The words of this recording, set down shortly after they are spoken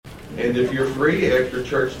And if you're free after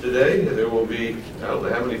church today, there will be, I don't know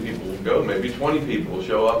how many people will go, maybe 20 people will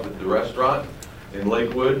show up at the restaurant in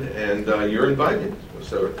Lakewood, and you're invited.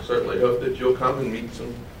 So certainly hope that you'll come and meet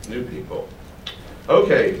some new people.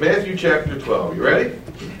 Okay, Matthew chapter 12. You ready?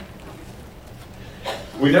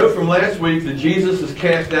 We know from last week that Jesus has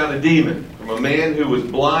cast out a demon from a man who was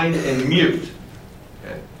blind and mute.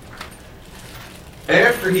 Okay.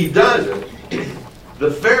 After he does it, the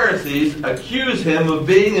Pharisees accuse him of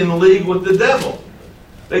being in league with the devil.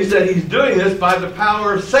 They said he's doing this by the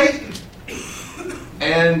power of Satan.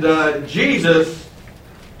 And Jesus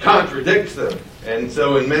contradicts them. And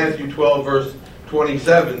so in Matthew 12, verse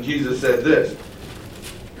 27, Jesus said this: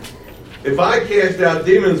 "If I cast out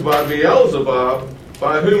demons by Beelzebub,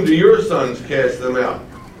 by whom do your sons cast them out?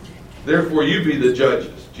 Therefore you be the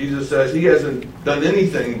judges." Jesus says he hasn't done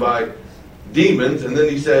anything by demons. And then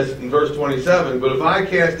he says in verse 27, "But if I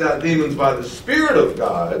cast out demons by the Spirit of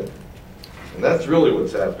God," and that's really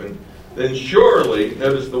what's happened, "then surely,"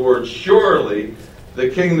 notice the word surely, "the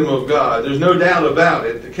kingdom of God," there's no doubt about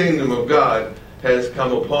it, the kingdom of God has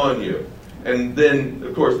come upon you. And then,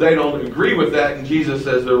 of course, they don't agree with that, and Jesus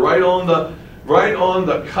says they're right on the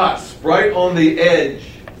cusp, right on the edge,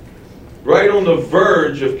 right on the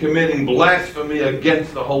verge of committing blasphemy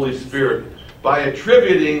against the Holy Spirit by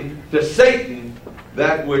attributing to Satan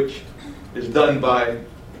that which is done by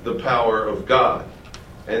the power of God.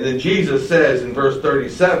 And then Jesus says in verse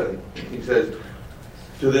 37, he says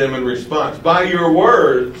to them in response, "By your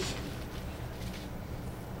words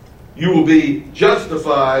you will be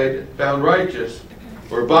justified, found righteous,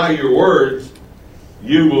 or by your words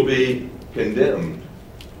you will be condemned."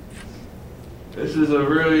 This is a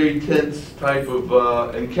really tense type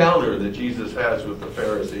of encounter that Jesus has with the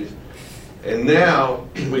Pharisees. And now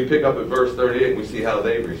we pick up at verse 38 and we see how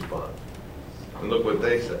they respond. And look what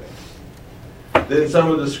they say. "Then some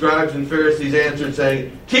of the scribes and Pharisees answered,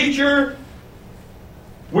 saying, 'Teacher,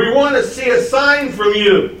 we want to see a sign from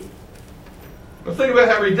you.'" Now think about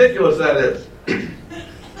how ridiculous that is.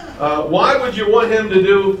 Why would you want him to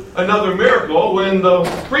do another miracle when the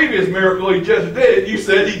previous miracle he just did, you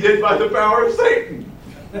said he did by the power of Satan?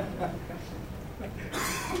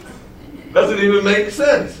 Doesn't even make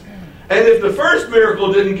sense. And if the first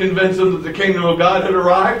miracle didn't convince them that the kingdom of God had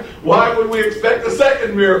arrived, why would we expect the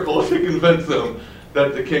second miracle to convince them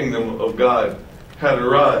that the kingdom of God had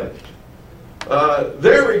arrived?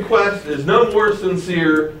 Their request is no more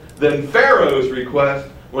sincere than Pharaoh's request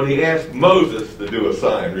when he asked Moses to do a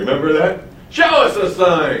sign. Remember that? "Show us a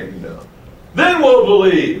sign. No. Then we'll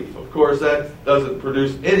believe." Of course, that doesn't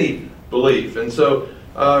produce any belief. And so,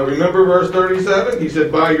 remember verse 37? He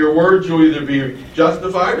said, "By your words you'll either be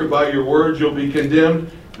justified or by your words you'll be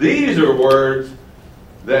condemned." These are words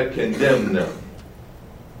that condemn them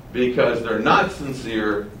because they're not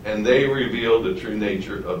sincere and they reveal the true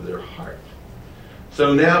nature of their heart.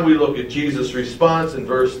 So now we look at Jesus' response in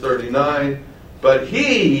verse 39. "But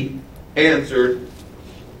he answered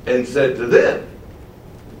and said to them,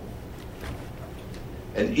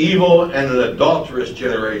 an evil and an adulterous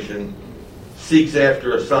generation seeks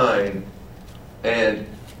after a sign, and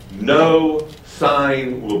no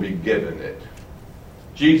sign will be given it."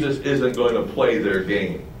 Jesus isn't going to play their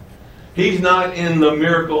game. He's not in the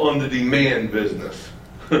miracle on the demand business.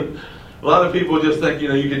 A lot of people just think,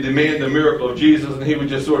 you can demand a miracle of Jesus, and he would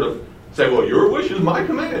just sort of say, "Well, your wish is my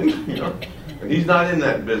command." And he's not in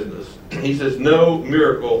that business. He says, no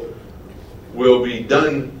miracle will be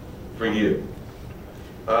done for you.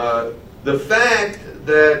 The fact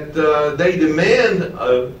that they demand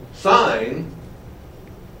a sign,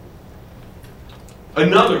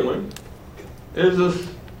 another one, is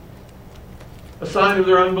a sign of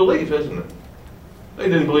their unbelief, isn't it? They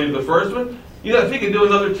didn't believe the first one. If he could do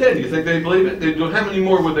another 10, you think they'd believe it? They'd do, how many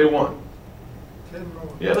more would they want? 10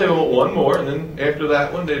 more. Yeah, they want one more, and then after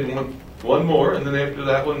that one, they'd want one more, and then after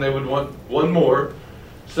that one, they would want one more.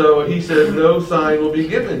 So he says, no sign will be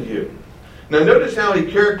given you. Now notice how he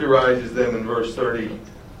characterizes them in verse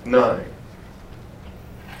 39.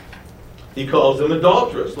 He calls them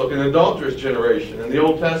adulterous. Look, an adulterous generation. In the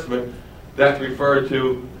Old Testament, that referred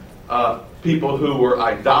to people who were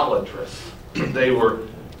idolatrous. They were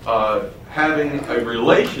having a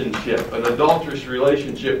relationship, an adulterous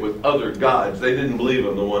relationship with other gods. They didn't believe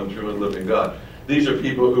in the one true and living God. These are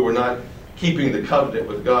people who were not keeping the covenant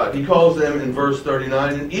with God. He calls them in verse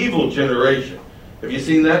 39 an evil generation. Have you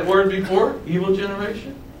seen that word before? Evil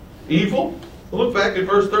generation? Evil? Well, look back at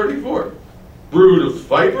verse 34. Brood of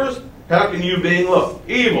vipers, how can you being look?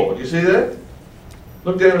 Evil. Do you see that?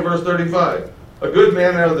 Look down at verse 35. A good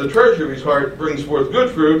man out of the treasure of his heart brings forth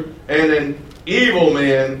good fruit, and an evil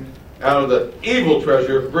man out of the evil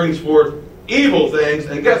treasure brings forth evil things.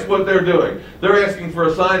 And guess what they're doing? They're asking for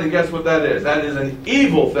a sign, and guess what that is? That is an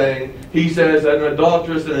evil thing. He says that an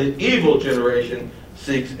adulterous and an evil generation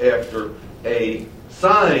seeks after a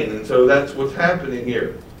sign. And so that's what's happening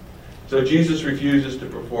here. So Jesus refuses to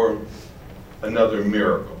perform another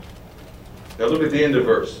miracle. Now look at the end of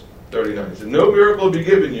verse 39. It says, no miracle will be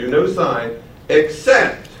given you, no sign,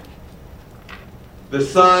 except the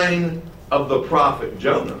sign of the prophet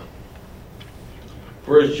Jonah.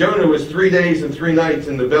 For as Jonah was 3 days and 3 nights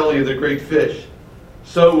in the belly of the great fish,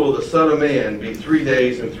 so will the Son of Man be 3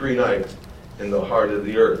 days and 3 nights in the heart of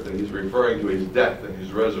the earth. And he's referring to his death and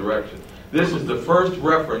his resurrection. This is the first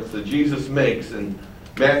reference that Jesus makes in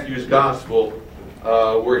Matthew's gospel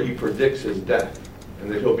where he predicts his death. And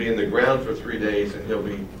that he'll be in the ground for 3 days and he'll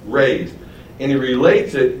be raised. And he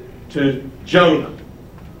relates it to Jonah.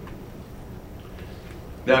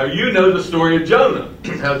 Now you know the story of Jonah.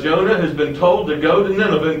 How Jonah has been told to go to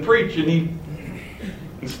Nineveh and preach, and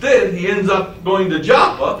instead he ends up going to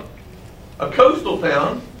Joppa, a coastal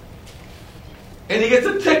town, and he gets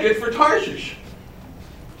a ticket for Tarshish.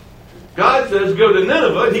 God says go to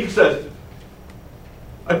Nineveh, and he says,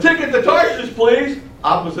 a ticket to Tarshish, please.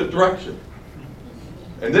 Opposite direction.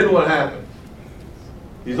 And then what happens?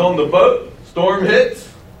 He's on the boat, storm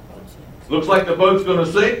hits, looks like the boat's going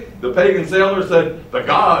to sink. The pagan sailor said, the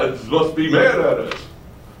gods must be mad at us.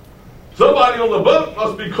 Somebody on the boat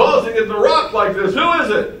must be causing it to rock like this. Who is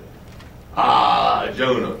it?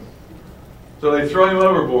 Jonah. So they throw him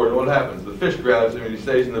overboard, and what happens? The fish grabs him, and he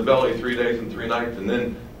stays in the belly 3 days and 3 nights, and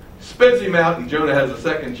then spits him out, and Jonah has a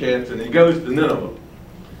second chance, and he goes to Nineveh.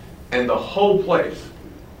 And the whole place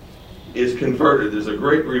is converted. There's a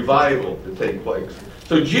great revival to take place.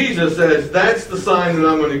 So Jesus says, that's the sign that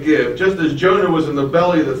I'm going to give. Just as Jonah was in the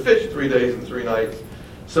belly of the fish 3 days and 3 nights,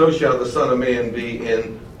 so shall the Son of Man be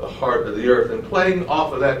in the heart of the earth. And playing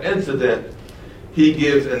off of that incident, he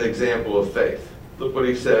gives an example of faith. Look what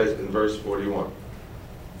he says in verse 41.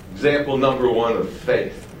 Example number 1 of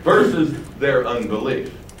faith versus their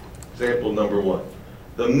unbelief. Example number 1.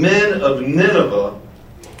 The men of Nineveh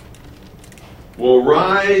will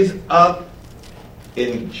rise up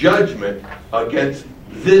in judgment against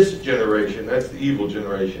this generation, that's the evil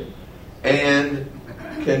generation, and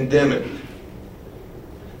condemn it.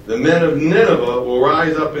 The men of Nineveh will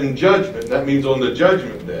rise up in judgment, that means on the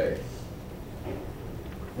judgment day,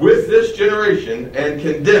 with this generation and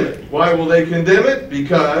condemn it. Why will they condemn it?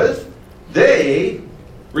 Because they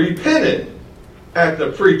repented at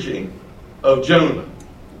the preaching of Jonah.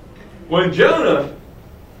 When Jonah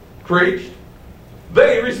preached,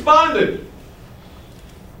 they responded.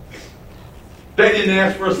 They didn't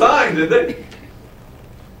ask for a sign, did they?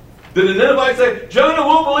 Did the Ninevites say, Jonah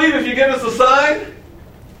won't believe if you give us a sign?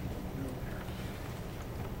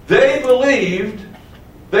 They believed,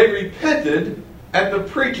 they repented at the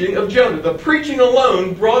preaching of Jonah. The preaching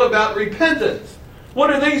alone brought about repentance. What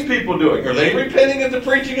are these people doing? Are they repenting at the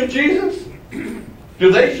preaching of Jesus?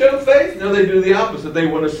 Do they show faith? No, they do the opposite. They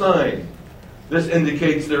want a sign. This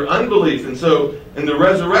indicates their unbelief. And so, in the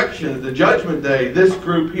resurrection, at the judgment day, this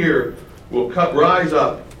group here will rise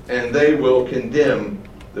up and they will condemn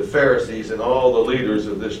the Pharisees and all the leaders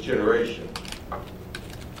of this generation.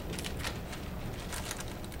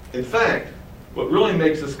 In fact, what really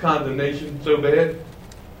makes this condemnation so bad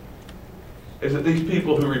is that these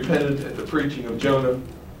people who repented at the preaching of Jonah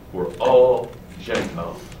were all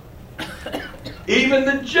Gentiles. Even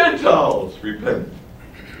the Gentiles repented.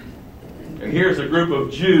 And here's a group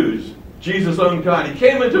of Jews, Jesus' own kind. He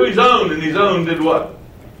came into his own, and his own did what?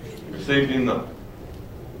 Received him not.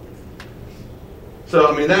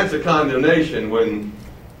 So, I mean, that's a condemnation when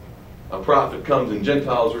a prophet comes and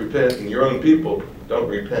Gentiles repent and your own people don't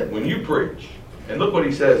repent. When you preach, and look what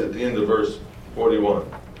he says at the end of verse 41.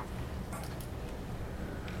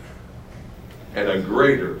 And a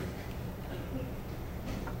greater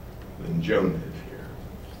than Jonah is here.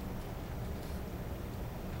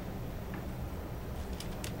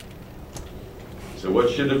 So what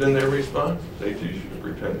should have been their response? They too should have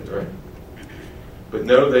repented, right? But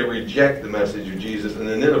no, they reject the message of Jesus, and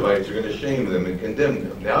the Ninevites are going to shame them and condemn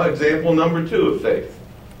them. Now, example number 2 of faith.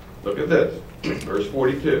 Look at this. Verse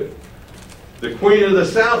 42. The queen of the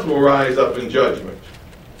south will rise up in judgment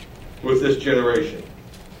with this generation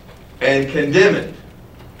and condemn it.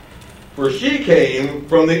 For she came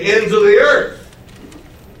from the ends of the earth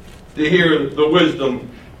to hear the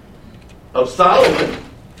wisdom of Solomon.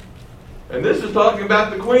 And this is talking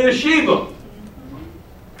about the Queen of Sheba,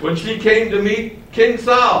 when she came to meet King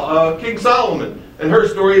Solomon. And her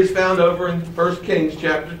story is found over in 1 Kings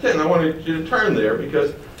chapter 10. I wanted you to turn there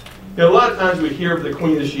because A lot of times we hear of the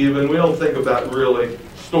Queen of Sheba and we don't think about really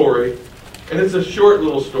story. And it's a short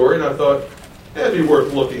little story, and I thought that'd be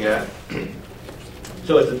worth looking at.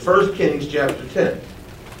 So it's in 1 Kings chapter 10.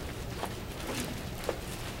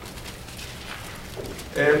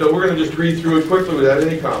 And we're going to just read through it quickly without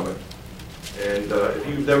any comment. And if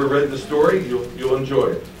you've never read the story, you'll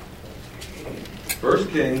enjoy it. 1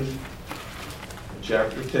 Kings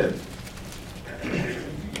chapter 10.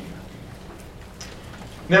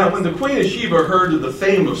 Now, when the Queen of Sheba heard of the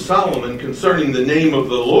fame of Solomon concerning the name of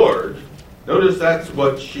the Lord, notice that's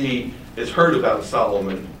what she has heard about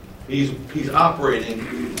Solomon. He's operating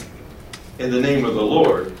in the name of the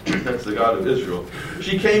Lord. That's the God of Israel.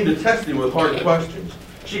 She came to test him with hard questions.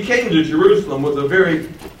 She came to Jerusalem with a very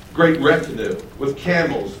great retinue, with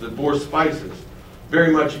camels that bore spices,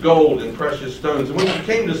 very much gold and precious stones. And when she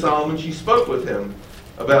came to Solomon, she spoke with him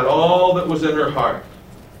about all that was in her heart.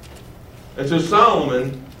 And so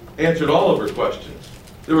Solomon answered all of her questions.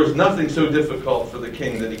 There was nothing so difficult for the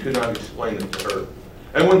king that he could not explain it to her.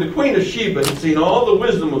 And when the Queen of Sheba had seen all the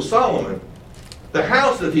wisdom of Solomon, the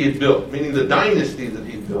house that he had built, meaning the dynasty that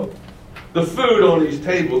he built, the food on his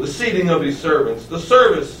table, the seating of his servants, the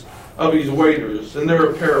service of his waiters and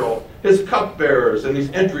their apparel, his cupbearers and his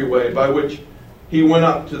entryway by which he went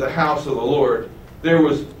up to the house of the Lord, there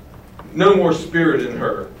was no more spirit in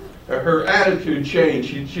her. Her attitude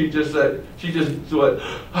changed. She just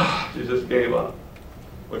gave up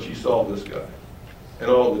when she saw this guy and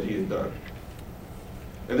all that he had done.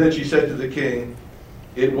 And then she said to the king,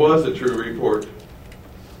 "It was a true report,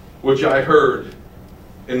 which I heard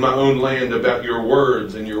in my own land about your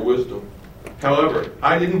words and your wisdom. However,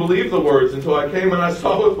 I didn't believe the words until I came and I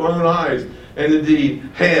saw with my own eyes, and indeed,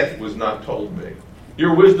 half was not told me.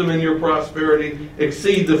 Your wisdom and your prosperity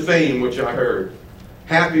exceed the fame which I heard.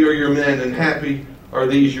 Happy are your men, and happy are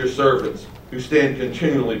these your servants, who stand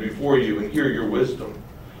continually before you and hear your wisdom.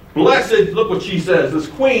 Blessed," look what she says, this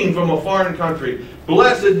queen from a foreign country,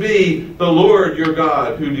 "blessed be the Lord your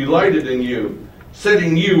God, who delighted in you,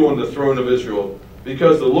 setting you on the throne of Israel,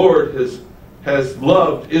 because the Lord has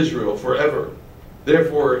loved Israel forever.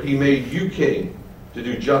 Therefore he made you king to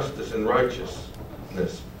do justice and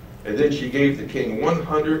righteousness." And then she gave the king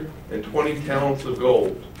 120 talents of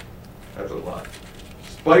gold. That's a lot.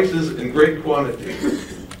 Spices in great quantity,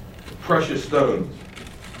 precious stones.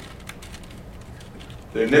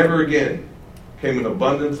 There never again came an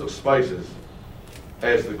abundance of spices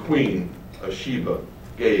as the Queen of Sheba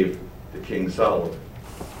gave to King Solomon.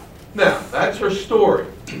 Now, that's her story.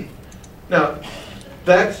 Now,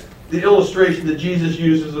 that's the illustration that Jesus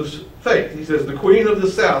uses of faith. He says, the Queen of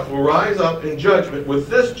the South will rise up in judgment with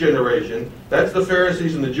this generation, that's the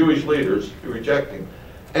Pharisees and the Jewish leaders who reject him,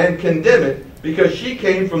 and condemn it because she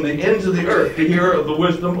came from the ends of the earth to hear of the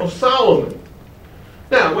wisdom of Solomon.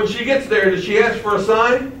 Now, when she gets there, does she ask for a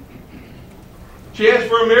sign? She asks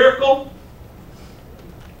for a miracle?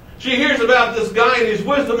 She hears about this guy and his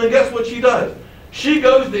wisdom, and guess what she does? She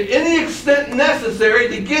goes to any extent necessary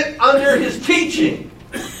to get under his teaching.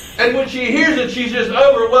 And when she hears it, she's just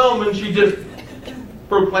overwhelmed, and she just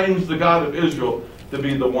proclaims the God of Israel to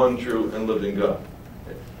be the one true and living God.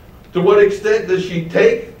 To what extent does she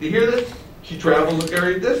take to hear this? She travels a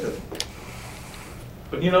very distance.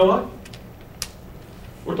 But you know what?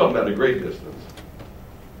 We're talking about a great distance.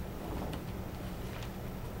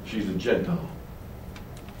 She's a Gentile.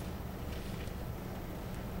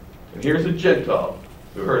 And here's a Gentile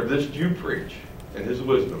who heard this Jew preach and his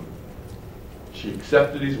wisdom. She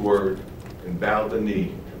accepted his word and bowed the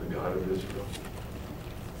knee to the God of Israel.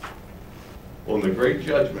 On the great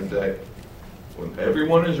judgment day, when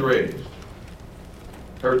everyone is raised,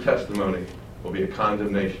 her testimony will be a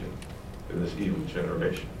condemnation to this evil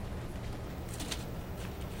generation.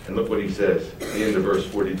 And look what he says at the end of verse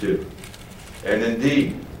 42. And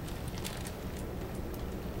indeed,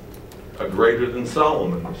 a greater than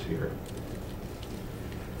Solomon is here.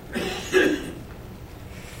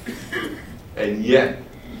 And yet,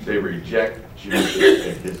 they reject Jesus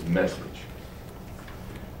and his message.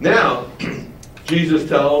 Now, Jesus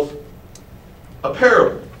tells a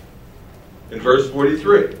parable in verse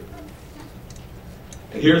 43.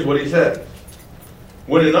 And here's what he says.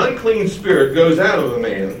 When an unclean spirit goes out of a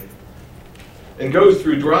man and goes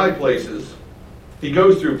through dry places, he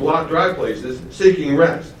goes through dry places seeking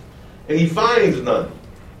rest, and he finds none.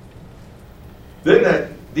 Then that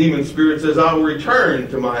demon spirit says, I will return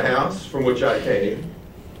to my house from which I came.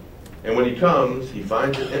 And when he comes, he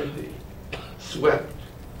finds it empty, swept,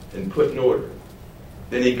 and put in order.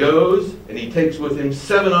 Then he goes and he takes with him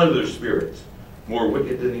 7 other spirits, more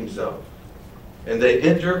wicked than himself. And they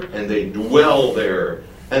enter and they dwell there.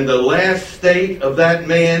 and the last state of that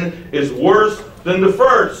man is worse than the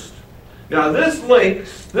first. Now this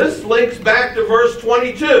links back to verse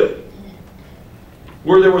 22,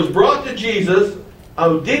 where there was brought to Jesus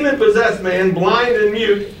a demon-possessed man, blind and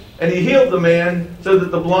mute, and he healed the man so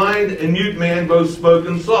that the blind and mute man both spoke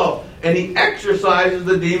and saw. And he exorcises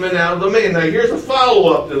the demon out of the man. Now here's a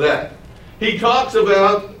follow-up to that. He talks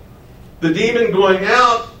about the demon going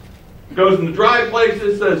out, goes into dry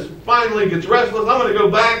places, says, finally gets restless, I'm going to go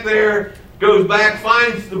back there, goes back,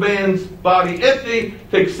 finds the man's body empty,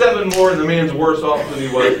 takes 7 more, and the man's worse off than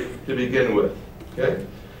he was to begin with. Okay?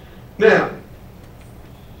 Now,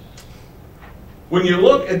 when you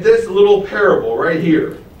look at this little parable right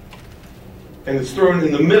here, and it's thrown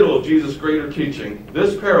in the middle of Jesus' greater teaching,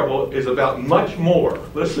 this parable is about much more.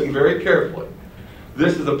 Listen very carefully.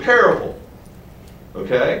 This is a parable.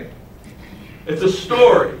 Okay? It's a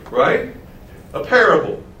story, right? A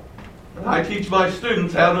parable. And I teach my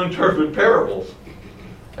students how to interpret parables.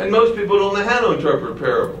 And most people don't know how to interpret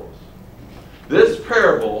parables. This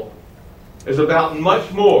parable is about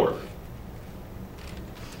much more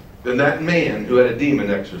than that man who had a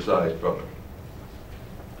demon exorcised from him.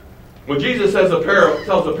 When Jesus tells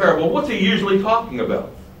a parable, what's he usually talking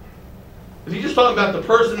about? Is he just talking about the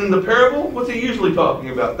person in the parable? What's he usually talking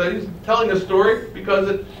about? That he's telling a story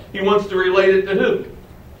because he wants to relate it to who?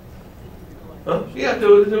 Huh? Yeah,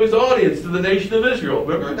 to his audience, to the nation of Israel.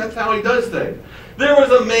 Remember, that's how he does things. There was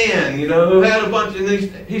a man, who had a bunch of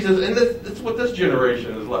these. He says, and this is what this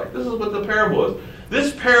generation is like. This is what the parable is.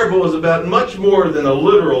 This parable is about much more than a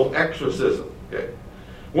literal exorcism. Okay?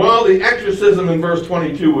 While the exorcism in verse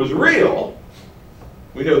 22 was real,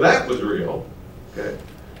 we know that was real. Okay.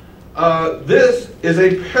 This is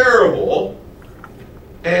a parable,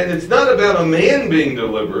 and it's not about a man being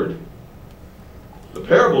delivered. The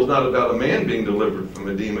parable is not about a man being delivered from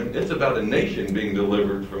a demon. It's about a nation being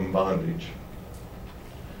delivered from bondage.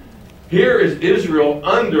 Here is Israel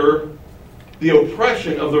under the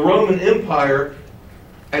oppression of the Roman Empire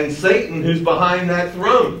and Satan who's behind that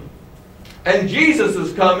throne. And Jesus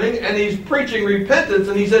is coming and he's preaching repentance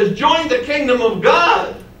and he says, join the kingdom of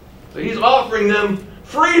God. So he's offering them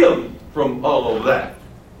freedom from all of that.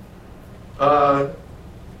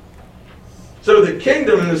 So the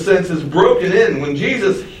kingdom, in a sense, is broken in. When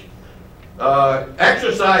Jesus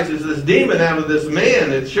exorcises this demon out of this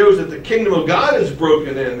man, it shows that the kingdom of God is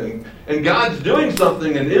broken in, and God's doing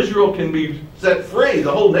something, and Israel can be set free.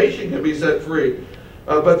 The whole nation can be set free.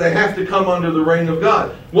 But they have to come under the reign of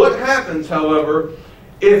God. What happens, however,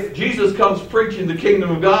 if Jesus comes preaching the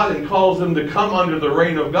kingdom of God and calls them to come under the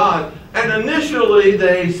reign of God, and initially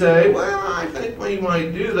they say, well, I think we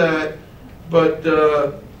might do that, but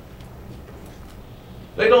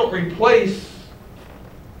they don't replace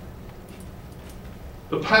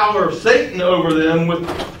the power of Satan over them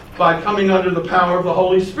by coming under the power of the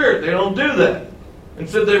Holy Spirit. They don't do that.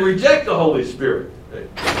 Instead, they reject the Holy Spirit.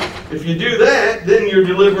 If you do that, then your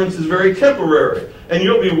deliverance is very temporary, and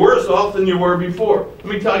you'll be worse off than you were before. Let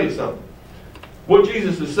me tell you something. What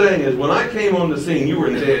Jesus is saying is, when I came on the scene, you were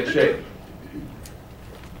in bad shape.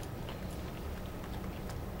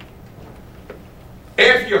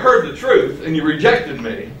 After you heard the truth and you rejected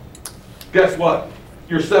me, guess what?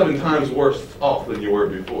 You're 7 times worse off than you were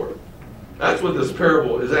before. That's what this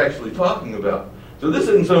parable is actually talking about. So this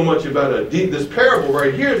isn't so much about this parable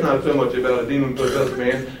right here is not so much about a demon-possessed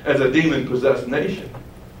man as a demon-possessed nation.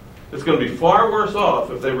 It's going to be far worse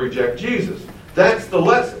off if they reject Jesus. That's the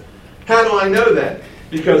lesson. How do I know that?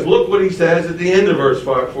 Because look what he says at the end of verse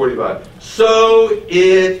 45. So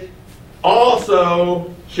it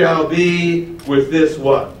also shall be with this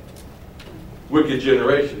what? Wicked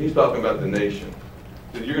generation. He's talking about the nation.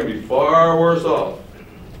 That you're going to be far worse off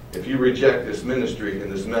if you reject this ministry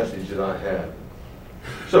and this message that I have.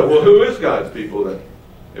 So, well, who is God's people then?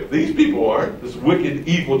 If these people aren't, this wicked,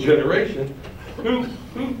 evil generation, who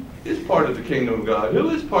is part of the kingdom of God? Who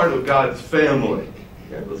is part of God's family?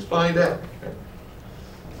 Okay, let's find out. Okay.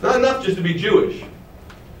 It's not enough just to be Jewish.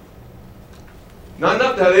 Not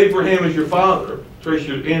enough to have Abraham as your father. Trace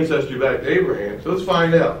your ancestry back to Abraham. So let's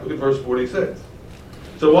find out. Look at verse 46.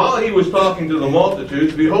 So while he was talking to the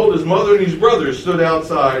multitudes, behold, his mother and his brothers stood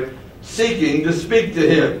outside, seeking to speak to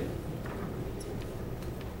him.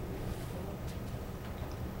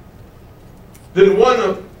 Then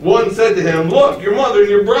one said to him, look, your mother and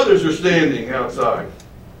your brothers are standing outside,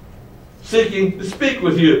 seeking to speak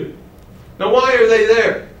with you. Now why are they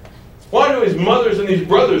there? Why do his mothers and his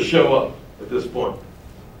brothers show up at this point?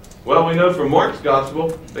 Well, we know from Mark's gospel,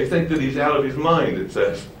 they think that he's out of his mind, it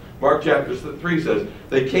says. Mark chapter 3 says,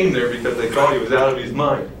 they came there because they thought he was out of his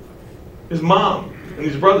mind. His mom and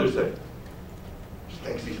his brothers say.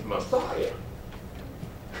 thinks he's the Messiah.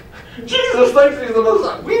 Jesus thinks he's the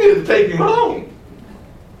Messiah. We need to take him home.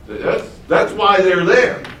 That's why they're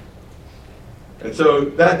there. And so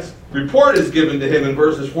that report is given to him in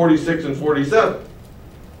verses 46 and 47.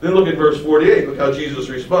 Then look at verse 48. Look how Jesus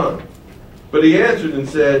responds. But he answered and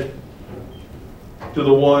said to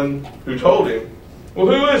the one who told him, well,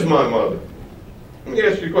 who is my mother? Let me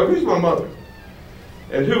ask you a question. Who's my mother?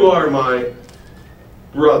 And who are my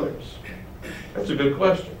brothers? That's a good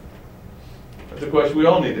question. That's a question we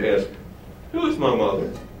all need to ask. Who is my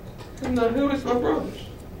mother? And who is my brothers?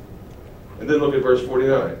 And then look at verse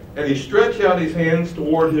 49. And he stretched out his hands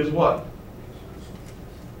toward his what?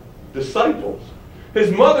 Disciples. His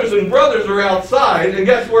mothers and brothers are outside, and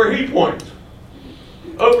guess where he points?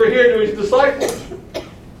 Over here to his disciples.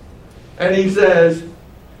 And he says,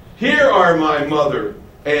 here are my mother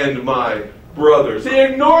and my brothers. He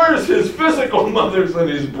ignores his physical mothers and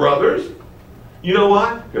his brothers. You know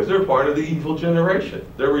why? Because they're part of the evil generation.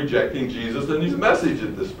 They're rejecting Jesus and his message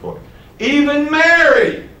at this point. Even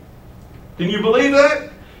Mary. Can you believe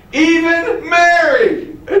that? Even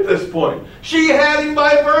Mary at this point. She had him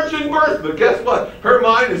by virgin birth. But guess what? Her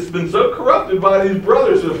mind has been so corrupted by these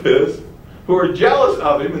brothers of his who are jealous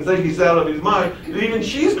of him and think he's out of his mind that even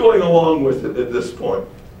she's going along with it at this point.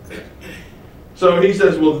 So he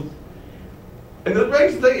says, well, and the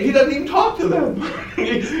next thing, he doesn't even talk to them.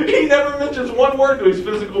 he never mentions one word to his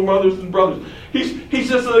physical mothers and brothers. He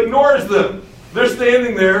just ignores them. They're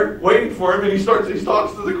standing there waiting for him, and he talks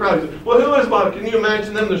to the crowd. He says, well, who is my, can you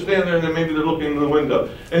imagine them? They're standing there, and then maybe they're looking in the window.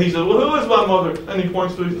 And he says, well, who is my mother? And he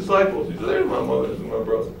points to his disciples. He says, there's my mother and my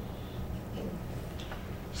brother.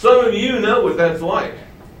 Some of you know what that's like.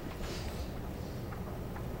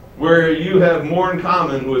 Where you have more in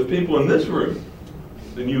common with people in this room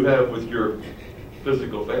than you have with your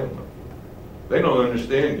physical family. They don't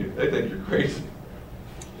understand you. They think you're crazy.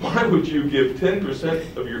 Why would you give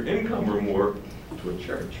 10% of your income or more to a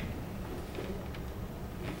church?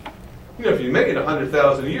 You know, if you make it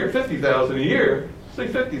 $100,000 a year, $50,000 a year, say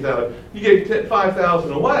 $50,000, you gave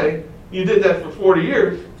 $5,000 away, you did that for 40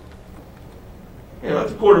 years, you know,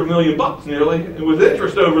 that's $250,000 nearly, and with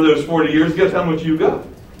interest over those 40 years, guess how much you got?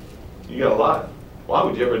 You got a lot. Why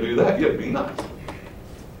would you ever do that? You'd be nuts.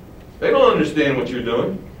 They don't understand what you're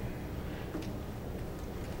doing.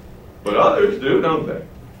 But others do, don't they?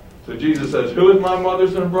 So Jesus says, who is my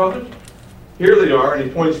mothers and brothers? Here they are, and he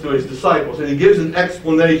points to his disciples, and he gives an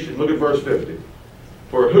explanation. Look at verse 50.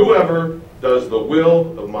 For whoever does the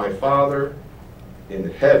will of my Father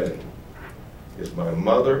in heaven is my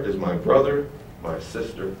mother, is my brother, my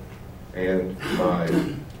sister, and my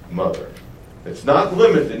mother. It's not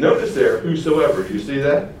limited. Notice there, whosoever. Do you see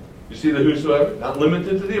that? You see the whosoever? Not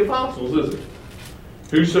limited to the apostles, is it?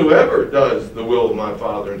 Whosoever does the will of my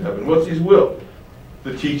Father in heaven. What's his will?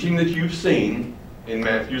 The teaching that you've seen in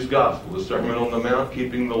Matthew's Gospel, the Sermon on the Mount,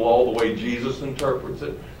 keeping the law the way Jesus interprets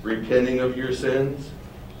it, repenting of your sins.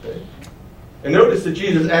 Okay. And notice that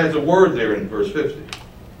Jesus adds a word there in verse 50.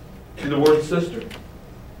 See the word sister?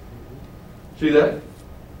 See that?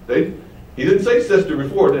 He didn't say sister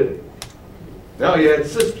before, did he? Now he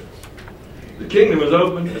adds sister. The kingdom is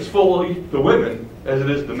open as fully to women as it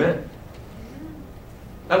is to men.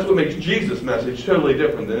 That's what makes Jesus' message totally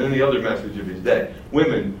different than any other message of his day.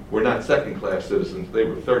 Women were not second-class citizens. They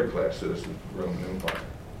were third-class citizens of the Roman Empire.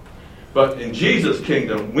 But in Jesus'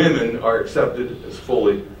 kingdom, women are accepted as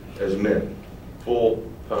fully as men.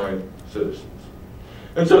 Full-time citizens.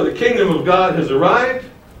 And so the kingdom of God has arrived.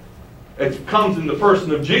 It comes in the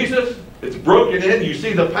person of Jesus. It's broken in. You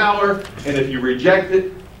see the power. And if you reject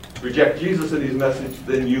it, reject Jesus and his message,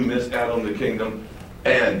 then you miss out on the kingdom.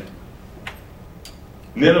 And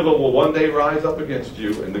Nineveh will one day rise up against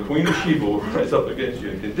you, and the Queen of Sheba will rise up against you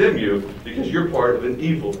and condemn you because you're part of an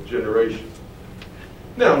evil generation.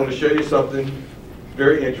 Now, I want to show you something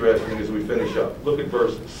very interesting as we finish up. Look at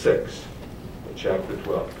verse 6 of chapter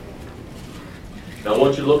 12. Now, I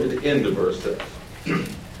want you to look at the end of verse 6.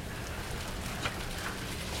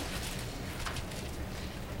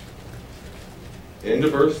 End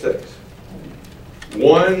of verse 6.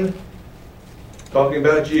 One, talking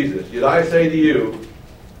about Jesus, yet I say to you,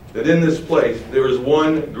 that in this place there is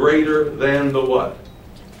one greater than the what?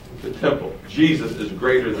 The temple. Jesus is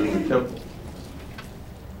greater than the temple.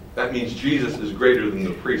 That means Jesus is greater than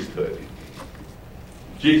the priesthood.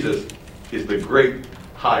 Jesus is the great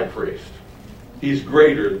high priest. He's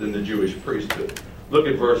greater than the Jewish priesthood. Look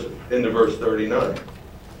at into verse 39.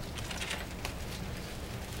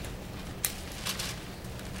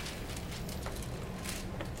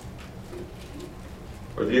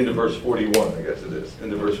 Or the end of verse 41, I guess it is.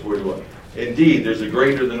 End of verse 41. Indeed, there's a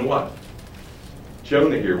greater than what?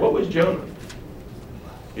 Jonah here. What was Jonah?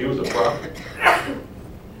 He was a prophet.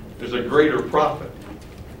 There's a greater prophet.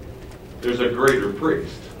 There's a greater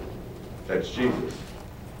priest. That's Jesus.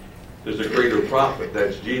 There's a greater prophet.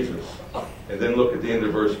 That's Jesus. And then look at the end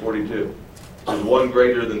of verse 42. There's one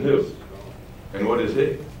greater than who? And what is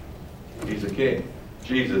he? He's a king.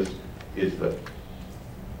 Jesus is the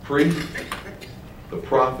priest, the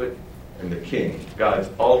prophet, and the king. God's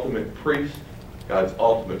ultimate priest, God's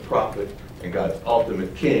ultimate prophet, and God's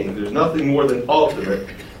ultimate king. There's nothing more than ultimate.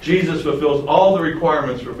 Jesus fulfills all the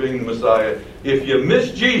requirements for being the Messiah. If you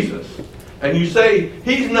miss Jesus, and you say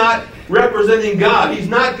he's not representing God, he's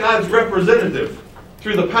not God's representative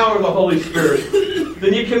through the power of the Holy Spirit,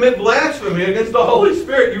 then you commit blasphemy against the Holy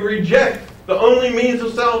Spirit. You reject the only means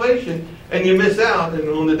of salvation, and you miss out, and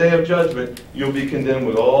on the day of judgment, you'll be condemned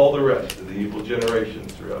with all the rest of the evil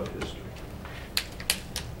generations throughout history.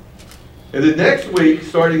 And then next week,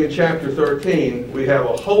 starting in chapter 13, we have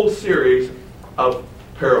a whole series of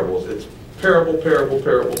parables. It's parable, parable,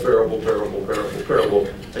 parable, parable, parable, parable, parable.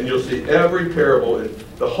 And you'll see every parable in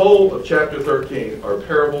the whole of chapter 13 are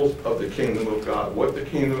parables of the kingdom of God, what the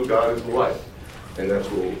kingdom of God is like. And that's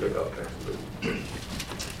what we'll pick up next week.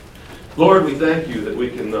 Lord, we thank you that we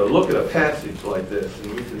can look at a passage like this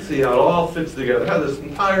and we can see how it all fits together, how this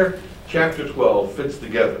entire chapter 12 fits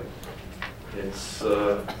together. It's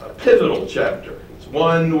a pivotal chapter. It's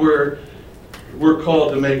one where we're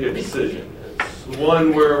called to make a decision. It's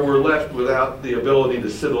one where we're left without the ability to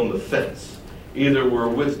sit on the fence. Either we're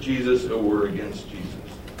with Jesus or we're against Jesus.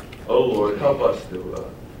 Oh Lord, help us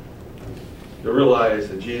to realize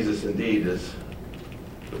that Jesus indeed is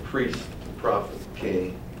the priest, the prophet, the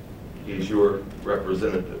king. He's your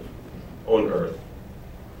representative on earth,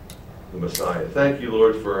 the Messiah. Thank you,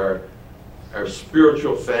 Lord, for our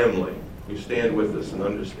spiritual family who stand with us and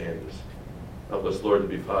understand us. Help us, Lord, to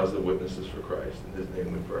be positive witnesses for Christ. In his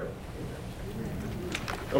name we pray.